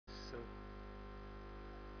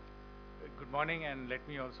Good morning, and let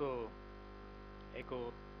me also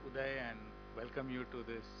echo Uday and welcome you to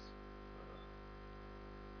this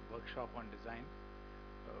workshop on design.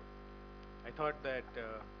 Uh, I thought that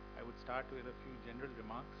I would start with a few general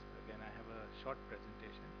remarks. Again, I have a short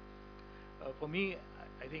presentation. For me,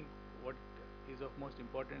 I think what what is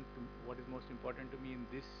most important to me in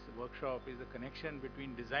this workshop is the connection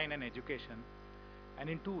between design and education, and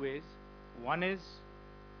in two ways. One is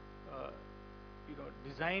uh,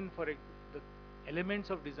 design the elements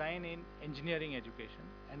of design in engineering education,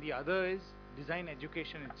 and the other is design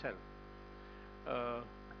education itself. Uh,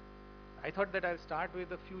 I thought that I'll start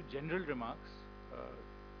with a few general remarks uh,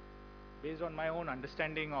 based on my own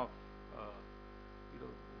understanding of uh, you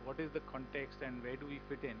know what is the context and where do we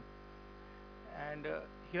fit in. And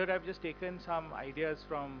here I've just taken some ideas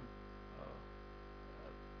from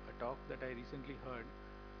a talk that I recently heard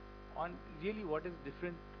on really what is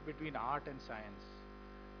different between art and science.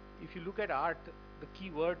 If you look at art, the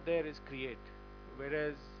key word there is create,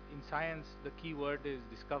 whereas in science the key word is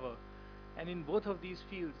discover. And in both of these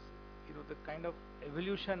fields, the kind of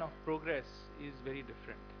evolution of progress is very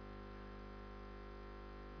different.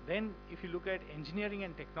 Then if you look at engineering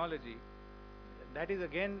and technology, that is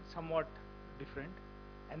again somewhat different,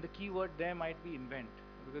 and the key word there might be invent,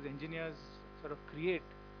 because engineers sort of create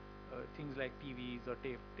things like TVs or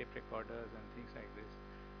tape recorders and things like this.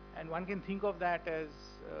 And one can think of that as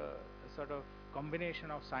a sort of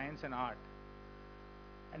combination of science and art.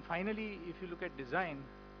 And finally, if you look at design,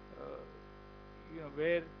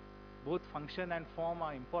 where both function and form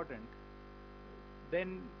are important,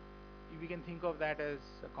 then we can think of that as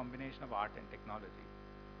a combination of art and technology.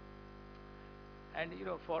 And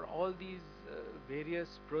for all these various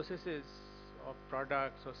processes of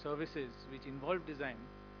products or services which involve design,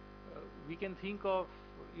 we can think of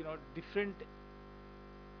different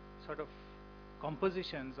sort of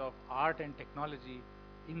compositions of art and technology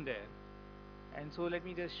in there. And so let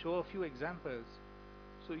me just show a few examples.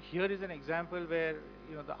 So here is an example where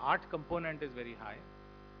the art component is very high.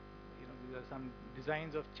 These are some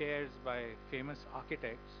designs of chairs by famous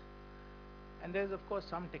architects, and there's of course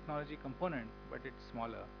some technology component, but it's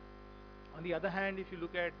smaller. On the other hand, if you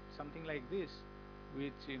look at something like this,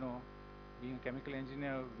 which being a chemical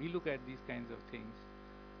engineer, we look at these kinds of things,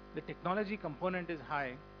 the technology component is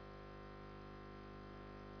high,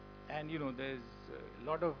 and there's a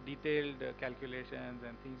lot of detailed calculations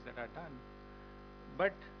and things that are done,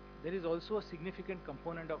 but there is also a significant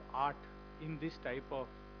component of art in this type of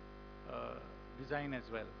uh, design as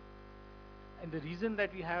well. And the reason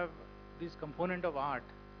that we have this component of art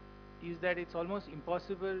is that it's almost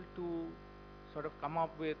impossible to sort of come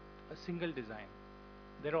up with a single design.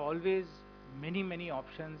 There are always many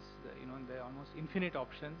options, there are almost infinite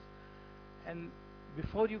options, and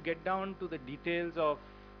before you get down to the details of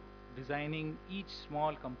designing each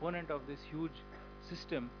small component of this huge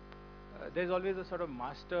system, there's always a sort of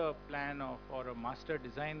master plan or a master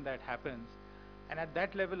design that happens, and at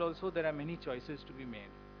that level also there are many choices to be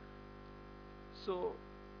made. So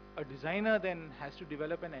a designer then has to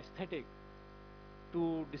develop an aesthetic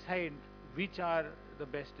to decide which are the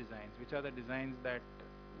best designs, which are the designs that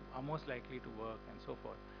are most likely to work, and so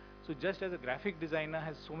forth. So just as a graphic designer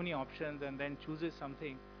has so many options and then chooses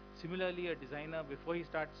something, similarly a designer, before he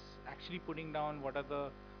starts actually putting down what is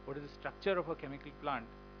the structure of a chemical plant,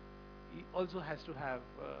 he also has to have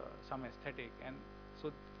some aesthetic. And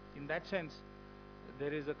so in that sense,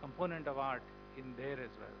 there is a component of art in there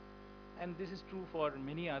as well. And this is true for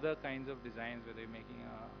many other kinds of designs, whether you're making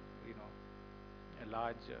a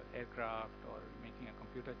large aircraft or making a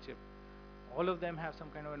computer chip. All of them have some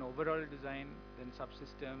kind of an overall design, then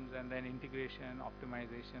subsystems, and then integration,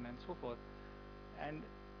 optimization, and so forth. And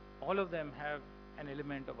all of them have an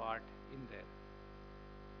element of art in there.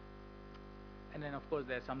 And then of course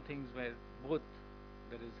there are some things where both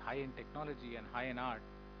there is high-end technology and high-end art,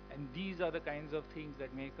 and these are the kinds of things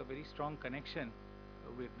that make a very strong connection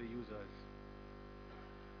with the users.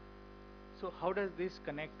 So how does this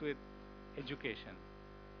connect with education?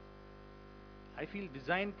 I feel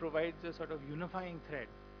design provides a sort of unifying thread,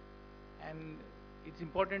 and it's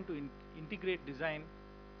important to integrate design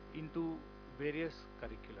into various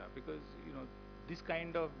curricula, because this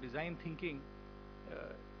kind of design thinking,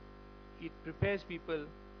 uh, it prepares people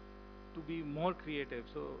to be more creative.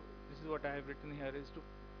 So this is what I have written here, is to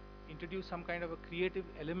introduce some kind of a creative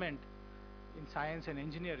element in science and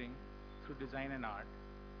engineering through design and art.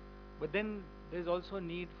 But then there's also a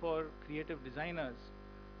need for creative designers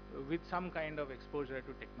with some kind of exposure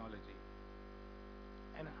to technology.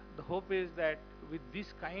 And the hope is that with this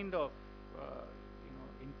kind of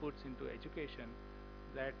inputs into education,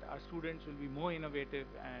 that our students will be more innovative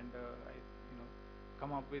and you know,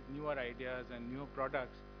 come up with newer ideas and newer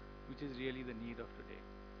products, which is really the need of today.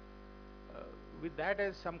 Uh, with that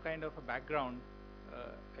as some kind of a background,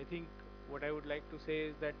 I think what I would like to say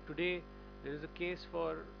is that today there is a case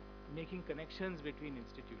for making connections between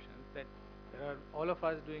institutions, that there are all of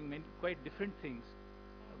us doing many, quite different things,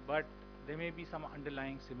 but there may be some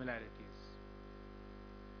underlying similarities.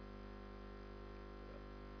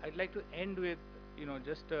 I'd like to end with,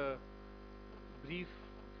 just a brief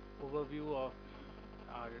overview of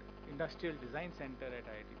our Industrial Design Center at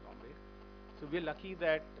IIT Bombay. So we're lucky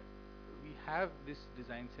that we have this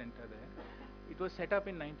design center there. It was set up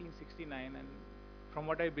in 1969, and from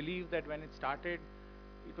what I believe, that when it started,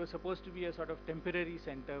 it was supposed to be a sort of temporary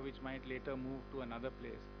center which might later move to another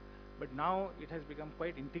place. But now it has become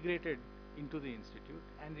quite integrated into the institute,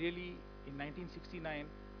 and really in 1969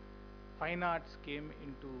 fine arts came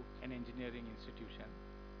into an engineering institution.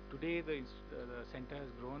 Today the center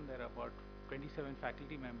has grown. There are about 27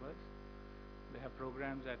 faculty members. They have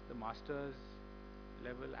programs at the master's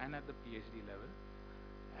level and at the PhD level,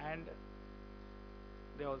 and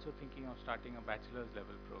they're also thinking of starting a bachelor's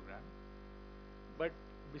level program. But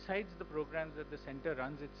besides the programs that the center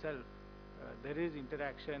runs itself, there is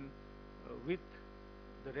interaction with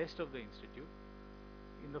the rest of the institute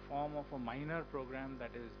in the form of a minor program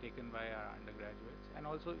that is taken by our undergraduates, and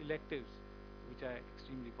also electives which are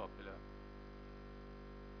extremely popular.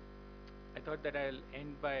 I thought that I'll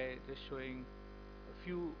end by just showing a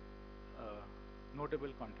few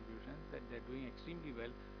notable contributions that they're doing extremely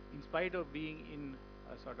well. In spite of being in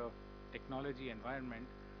a sort of technology environment,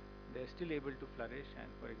 they're still able to flourish.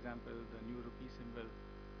 And for example, the new rupee symbol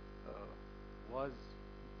was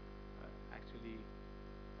actually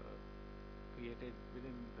created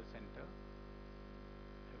within the center.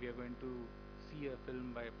 We are going to see a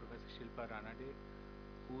film by Professor Shilpa Ranade,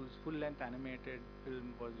 whose full-length animated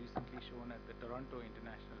film was recently shown at the Toronto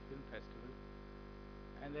International Film Festival.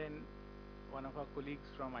 And then one of our colleagues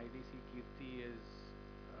from IDC, Kirti,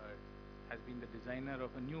 has been the designer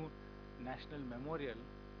of a new national memorial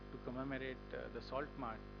to commemorate the Salt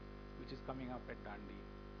March, which is coming up at Dandi.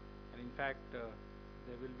 And in fact,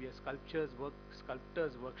 there will be a sculptors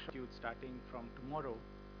workshop starting from tomorrow.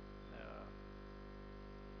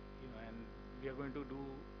 And we are going to do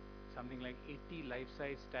something like 80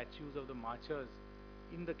 life-size statues of the marchers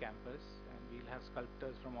in the campus, and we'll have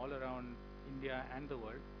sculptors from all around India and the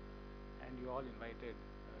world, and you're all invited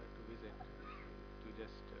to visit, to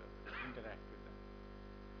just interact with them.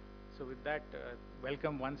 So with that,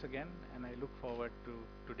 welcome once again, and I look forward to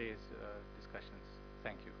today's discussions.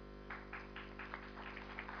 Thank you.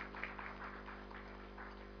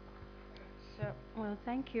 So, well,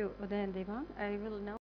 thank you, Uday and Devang. I will now